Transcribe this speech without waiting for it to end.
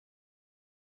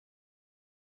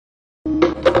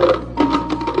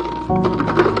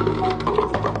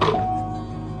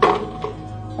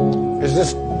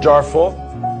jar full?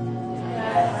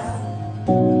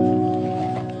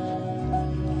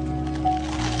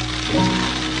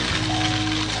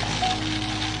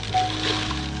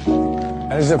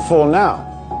 And is it full now?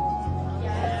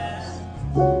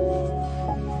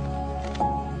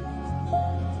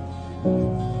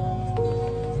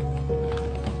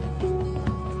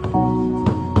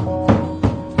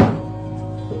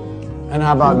 And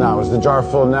how about now? Is the jar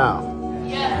full now?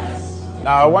 Yes.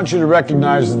 Now I want you to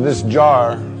recognize that this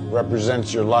jar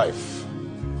represents your life.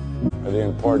 Are the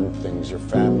important things, your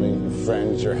family, your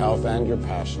friends, your health, and your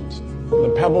passions.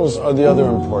 The pebbles are the other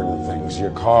important things,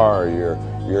 your car, your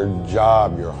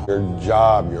job, your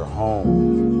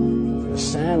home. The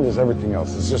sand is everything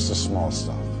else. It's just the small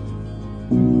stuff.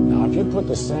 Now, if you put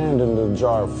the sand into the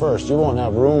jar first, you won't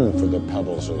have room for the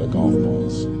pebbles or the golf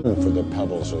balls.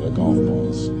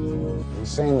 The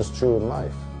same is true in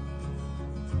life.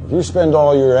 If you spend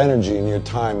all your energy and your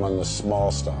time on the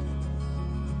small stuff,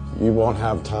 you won't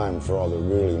have time for all the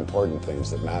really important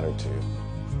things that matter to you.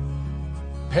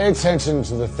 Pay attention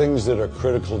to the things that are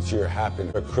critical to your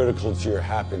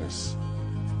happiness.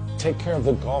 Take care of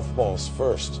the golf balls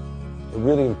first, the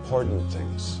really important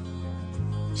things.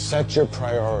 Set your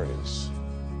priorities,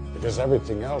 because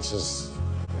everything else is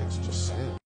just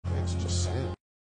sand.